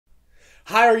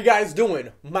How are you guys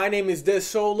doing? My name is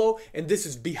Desolo, and this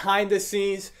is behind the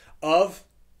scenes of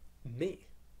me.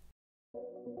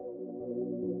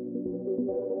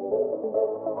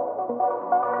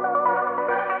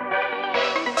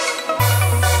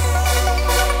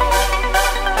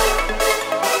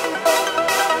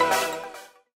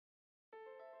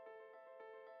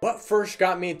 What first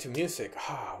got me into music?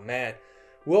 Oh man.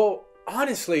 Well,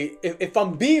 honestly, if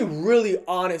I'm being really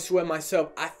honest with myself,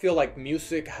 I feel like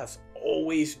music has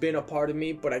always been a part of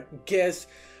me, but I guess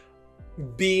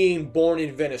being born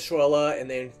in Venezuela and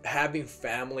then having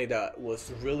family that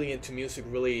was really into music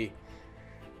really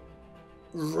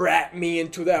wrapped me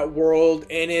into that world.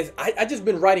 And I just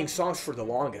been writing songs for the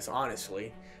longest,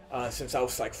 honestly, since I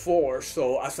was like 4.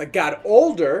 So as I got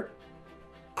older,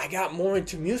 I got more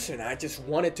into music and I just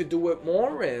wanted to do it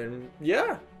more. And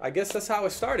yeah, I guess that's how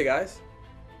it started, guys.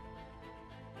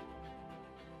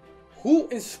 Who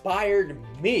inspired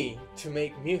me to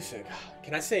make music?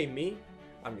 Can I say me?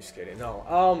 I'm just kidding.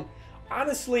 No.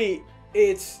 Honestly,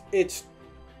 it's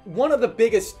one of the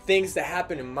biggest things that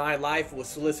happened in my life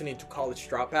was listening to College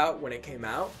Dropout when it came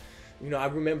out. You know, I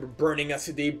remember burning a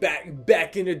CD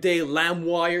back in the day,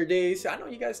 LimeWire days. I know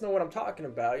you guys know what I'm talking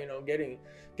about. You know,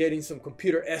 getting some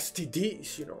computer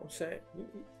STDs. You know what I'm saying?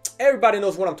 Everybody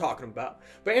knows what I'm talking about.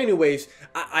 But anyways,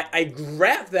 I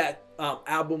grabbed that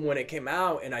album when it came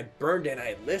out and I burned it and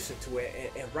I listened to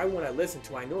it. And right when I listened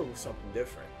to it, I knew it was something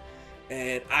different.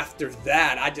 And after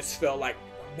that, I just felt like,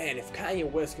 man, if Kanye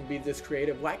West can be this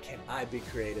creative, why can't I be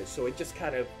creative? So it just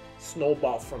kind of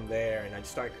snowballed from there and I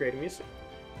just started creating music.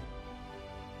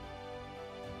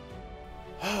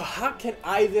 How can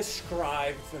I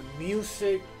describe the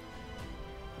music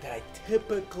that I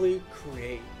typically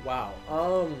create? Wow.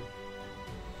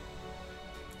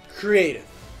 Creative.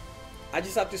 I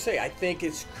just have to say, I think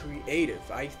it's creative.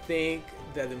 I think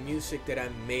that the music that I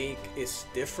make is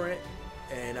different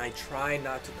and I try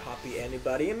not to copy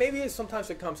anybody. And maybe sometimes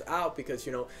it comes out because,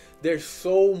 you know, there's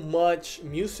so much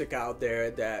music out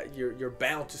there that you're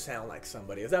bound to sound like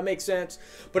somebody. Does that make sense?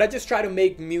 But I just try to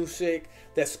make music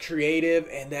that's creative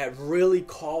and that really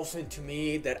calls into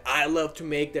me, that I love to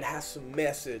make, that has some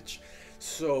message.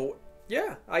 So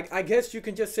yeah, I guess you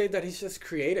can just say that it's just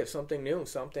creative, something new,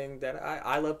 something that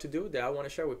I love to do, that I want to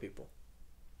share with people.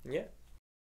 Yeah.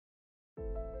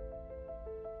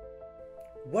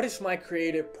 What is my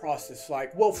creative process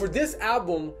like? Well, for this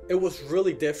album, it was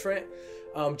really different.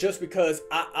 Just because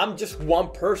I'm just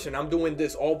one person. I'm doing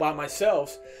this all by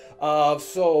myself.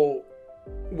 So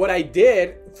what I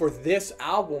did for this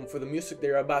album, for the music that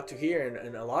you're about to hear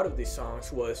and a lot of these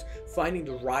songs, was finding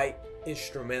the right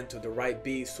instrumental, the right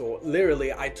beat. So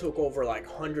literally I took over like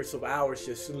hundreds of hours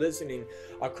just listening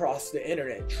across the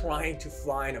internet, trying to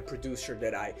find a producer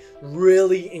that I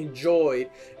really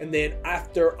enjoyed. And then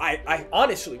after I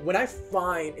honestly, when I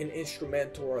find an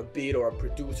instrumental or a beat or a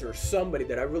producer or somebody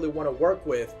that I really want to work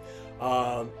with,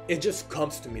 it just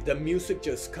comes to me. The music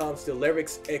just comes, the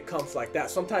lyrics, it comes like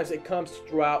that. Sometimes it comes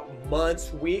throughout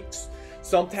months, weeks.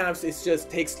 Sometimes it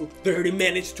just takes 30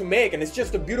 minutes to make, and it's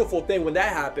just a beautiful thing when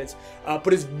that happens.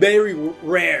 But it's very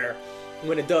rare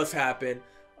when it does happen.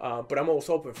 But I'm always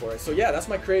open for it. So yeah, that's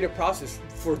my creative process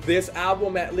for this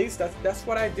album. At least that's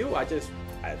what I do. I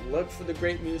look for the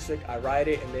great music, I write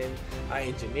it, and then I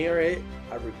engineer it,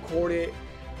 I record it,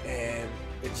 and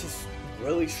it's just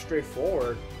really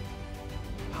straightforward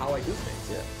how I do things.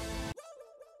 Yeah.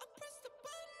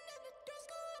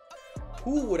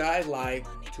 Who would I like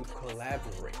to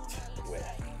collaborate with?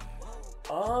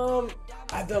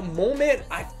 At the moment,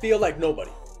 I feel like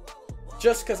nobody.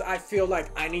 Just because I feel like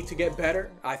I need to get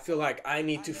better. I feel like I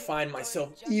need to find myself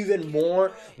even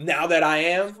more now that I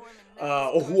am,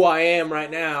 or who I am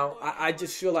right now. I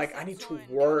just feel like I need to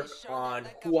work on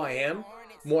who I am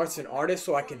more as an artist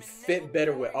so I can fit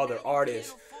better with other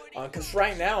artists. Because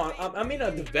right now, I'm in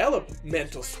a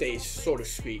developmental stage, so to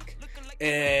speak.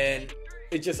 And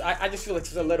I just feel like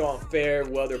it's a little unfair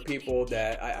with other people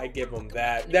that I give them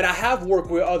that I have worked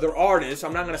with other artists.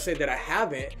 I'm not going to say that I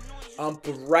haven't.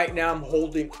 But right now I'm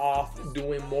holding off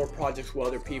doing more projects with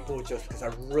other people just because I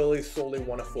really solely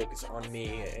want to focus on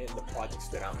me and the projects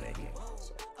that I'm making.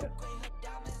 So, yeah.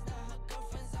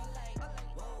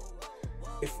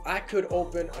 If I could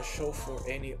open a show for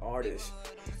any artist,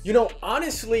 you know,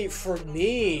 honestly, for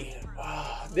me,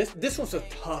 this was a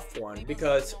tough one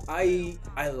because I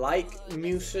like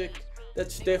music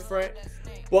that's different,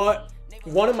 but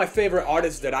one of my favorite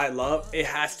artists that I love, it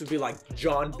has to be like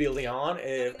John Billion.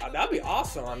 That'd be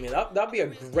awesome. I mean, that'd be a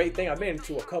great thing. I've been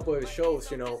to a couple of his shows,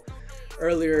 you know,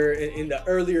 earlier in the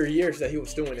earlier years that he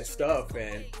was doing his stuff,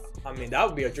 and I mean, that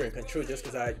would be a dream come true just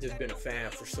because I've just been a fan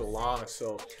for so long.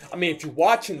 So, I mean, if you're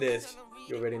watching this,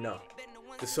 you already know.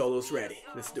 Desolo's ready.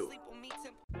 Let's do it.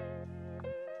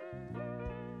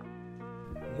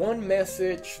 One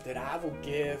message that I will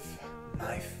give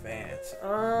my fans.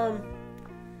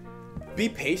 Be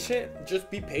patient.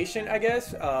 Just be patient, I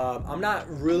guess. I'm not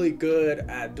really good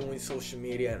at doing social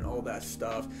media and all that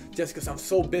stuff just because I'm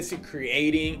so busy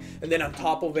creating, and then on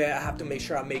top of it I have to make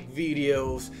sure I make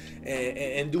videos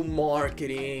and do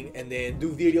marketing and then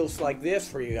do videos like this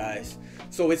for you guys.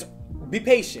 So it's be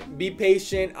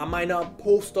patient. I might not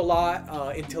post a lot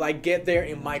until I get there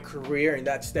in my career, in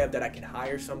that step that I can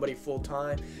hire somebody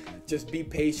full-time. Just be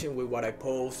patient with what I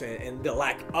post and the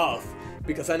lack of,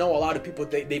 because I know a lot of people,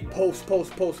 they post,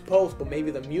 but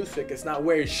maybe the music is not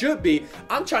where it should be.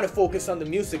 I'm trying to focus on the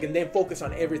music and then focus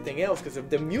on everything else, because if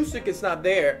the music is not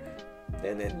there,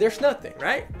 then there's nothing,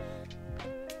 right?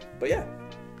 But yeah.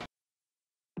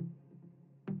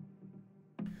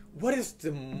 What is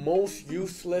the most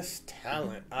useless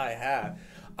talent I have?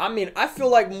 I mean, I feel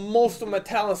like most of my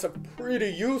talents are pretty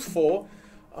useful.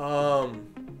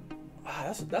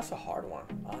 That's a hard one,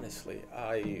 honestly.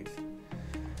 I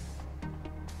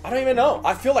don't even know.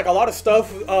 I feel like a lot of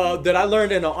stuff that I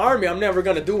learned in the Army, I'm never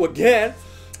gonna do again.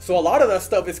 So a lot of that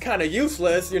stuff is kind of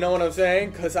useless, you know what I'm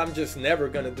saying? Because I'm just never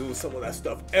gonna do some of that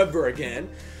stuff ever again.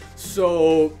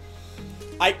 So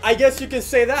I guess you can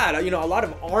say that, you know, a lot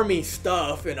of Army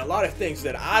stuff and a lot of things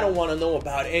that I don't want to know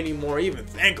about anymore, even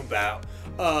think about.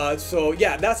 So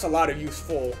yeah, that's a lot of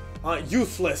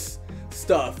useless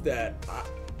stuff that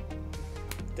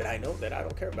I know that I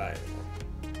don't care about anymore.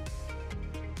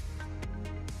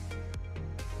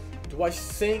 Do I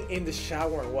sing in the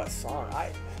shower and what song?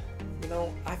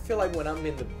 I feel like when I'm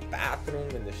in the bathroom,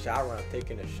 in the shower, I'm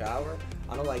taking a shower,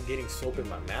 I don't like getting soap in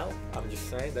my mouth. I'm just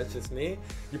saying, that's just me.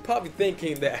 You're probably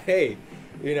thinking that, hey,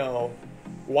 you know,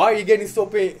 why are you getting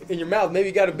soap in your mouth? Maybe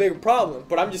you got a bigger problem.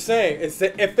 But I'm just saying, if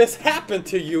it's happened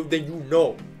to you, then you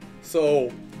know.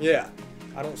 So, yeah,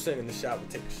 I don't sing in the shower,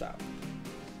 take a shower.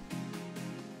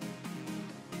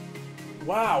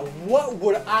 Wow, what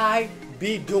would I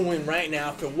be doing right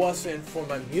now if it wasn't for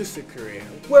my music career?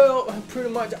 Well, pretty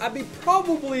much I'd be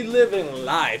probably living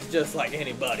life just like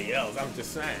anybody else, I'm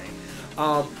just saying.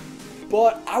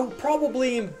 But I would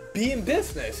probably be in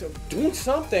business, doing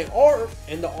something, or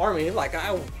in the Army like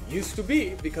I used to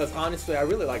be, because honestly I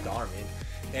really like the Army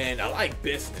and I like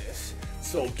business.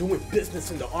 So doing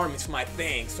business in the Army is my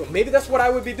thing. So maybe that's what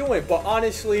I would be doing, but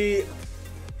honestly,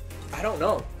 I don't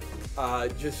know.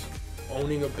 Just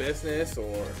owning a business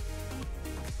or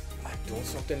doing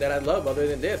something that I love other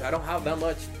than this. I don't have that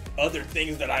much other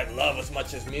things that I love as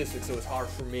much as music, so it's hard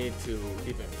for me to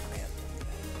even plan.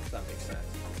 If that makes sense.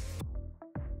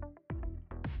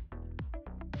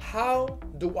 How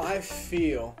do I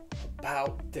feel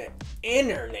about the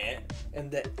internet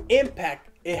and the impact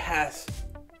it has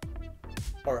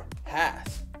or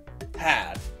has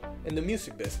had in the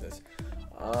music business?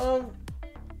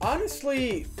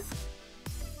 Honestly,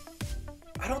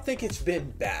 I don't think it's been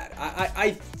bad.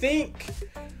 I think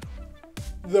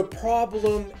the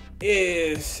problem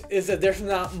is that there's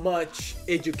not much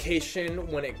education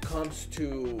when it comes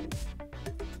to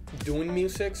doing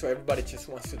music, so everybody just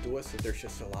wants to do it, so there's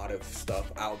just a lot of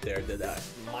stuff out there that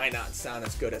might not sound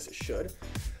as good as it should.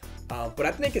 But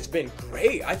I think it's been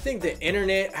great. I think the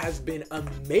internet has been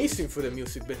amazing for the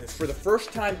music business. For the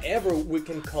first time ever, we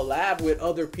can collab with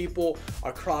other people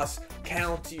across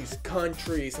counties,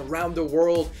 countries, around the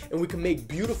world, and we can make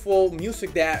beautiful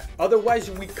music that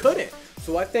otherwise we couldn't.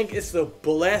 So I think it's a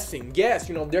blessing. Yes,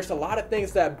 you know, there's a lot of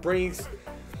things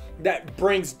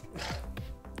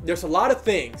there's a lot of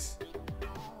things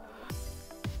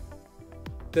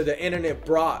that the internet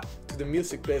brought to the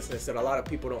music business that a lot of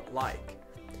people don't like.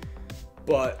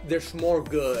 But there's more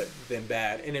good than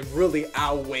bad, and it really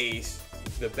outweighs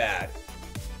the bad.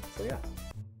 So yeah.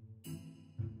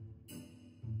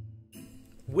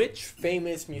 Which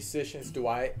famous musicians do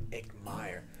I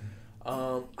admire?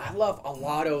 I love a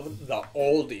lot of the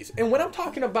oldies. And when I'm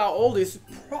talking about oldies,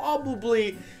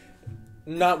 probably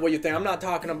not what you think. I'm not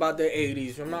talking about the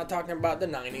 80s. I'm not talking about the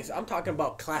 90s. I'm talking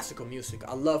about classical music.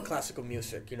 I love classical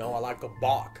music. You know, I like a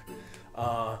Bach.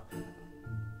 I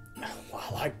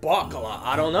like Bach a lot.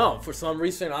 I don't know. For some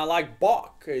reason, I like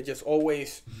Bach. It just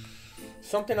always...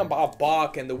 something about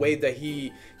Bach and the way that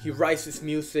he writes his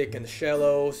music and the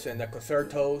cellos and the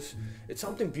concertos. It's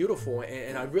something beautiful,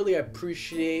 and I really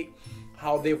appreciate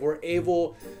how they were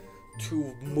able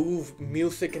to move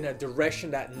music in a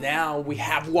direction that now we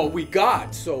have what we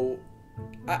got. So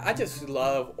I just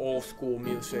love old school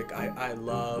music. I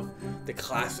love the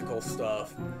classical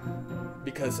stuff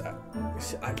because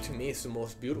to me it's the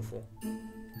most beautiful.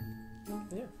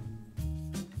 Yeah.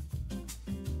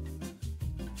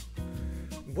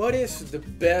 What is the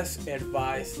best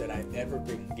advice that I've ever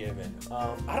been given?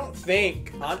 I don't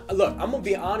think, look, I'm going to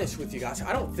be honest with you guys.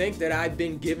 I don't think that I've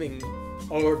been given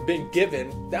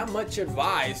that much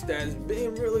advice that's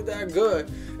been really that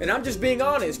good. And I'm just being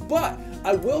honest. But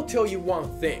I will tell you one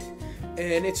thing.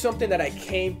 And it's something that I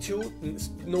came to.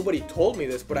 Nobody told me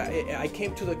this, but I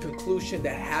came to the conclusion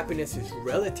that happiness is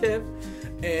relative.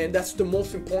 And that's the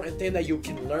most important thing that you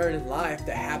can learn in life,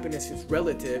 that happiness is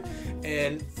relative.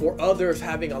 And for others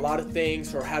having a lot of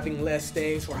things or having less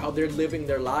things or how they're living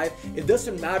their life, it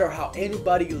doesn't matter how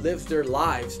anybody lives their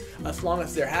lives as long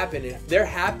as they're happy. And if they're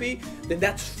happy, then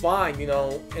that's fine, you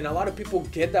know. And a lot of people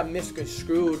get that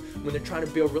misconstrued when they're trying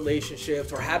to build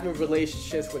relationships or having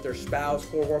relationships with their spouse,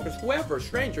 co-workers, whoever,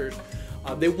 strangers.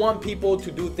 They want people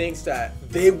to do things that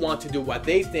they want to do, what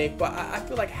they think, but I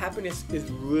feel like happiness is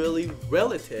really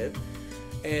relative.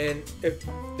 And if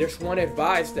there's one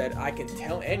advice that I can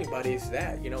tell anybody is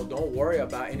that, you know, don't worry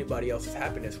about anybody else's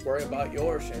happiness. Worry about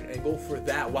yours and go for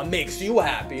that. What makes you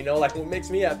happy, you know, like what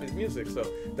makes me happy is music. So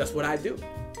that's what I do.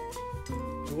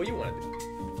 Do what you want to do.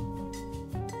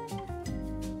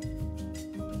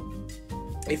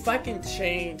 If I can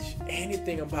change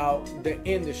anything about the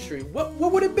industry, what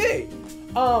would it be?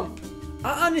 I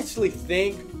honestly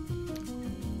think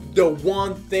the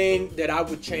one thing that I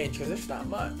would change, because there's not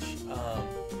much,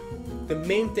 the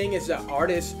main thing is that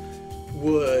artists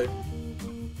would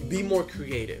be more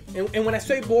creative. And when I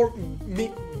say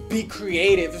be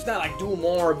creative, it's not like do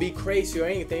more or be crazy or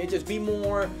anything. It's just be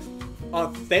more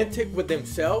authentic with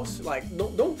themselves. Like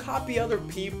don't copy other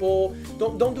people.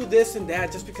 Don't do this and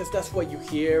that just because that's what you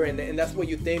hear and that's what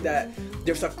you think that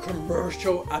there's a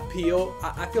commercial appeal.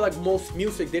 I feel like most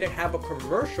music didn't have a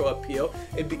commercial appeal.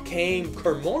 It became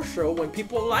commercial when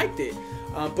people liked it.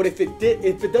 But if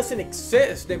it doesn't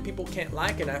exist, then people can't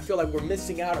like it. And I feel like we're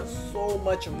missing out on so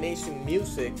much amazing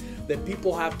music that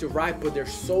people have to write, but they're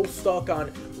so stuck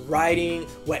on writing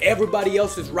what everybody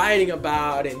else is writing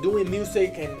about and doing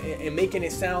music and making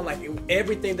it sound like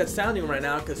everything that's sounding right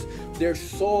now, because they're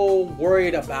so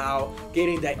worried about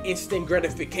getting that instant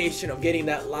gratification of getting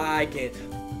that like, and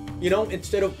you know,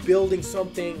 instead of building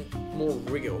something more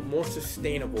real, more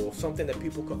sustainable, something that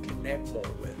people can connect more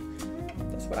with.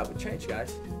 That's what I would change,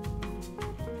 guys.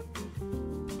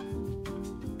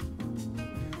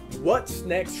 What's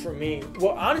next for me?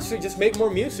 Well, honestly, just make more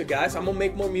music, guys. I'm gonna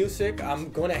make more music.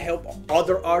 I'm gonna help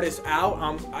other artists out.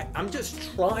 I'm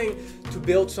just trying to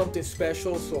build something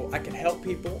special so I can help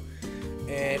people.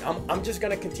 And I'm just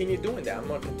gonna continue doing that. I'm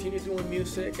gonna continue doing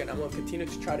music, and I'm gonna continue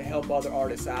to try to help other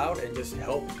artists out and just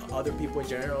help other people in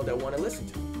general that want to listen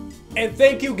to me. And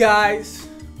thank you guys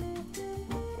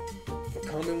for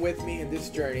coming with me in this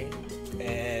journey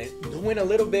and knowing a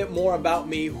little bit more about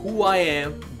me, who I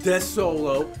am,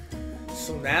 Desolo.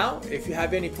 So now, if you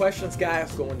have any questions,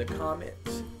 guys, go in the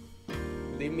comments.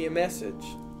 Leave me a message.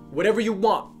 Whatever you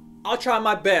want. I'll try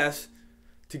my best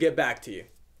to get back to you.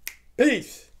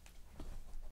 Peace.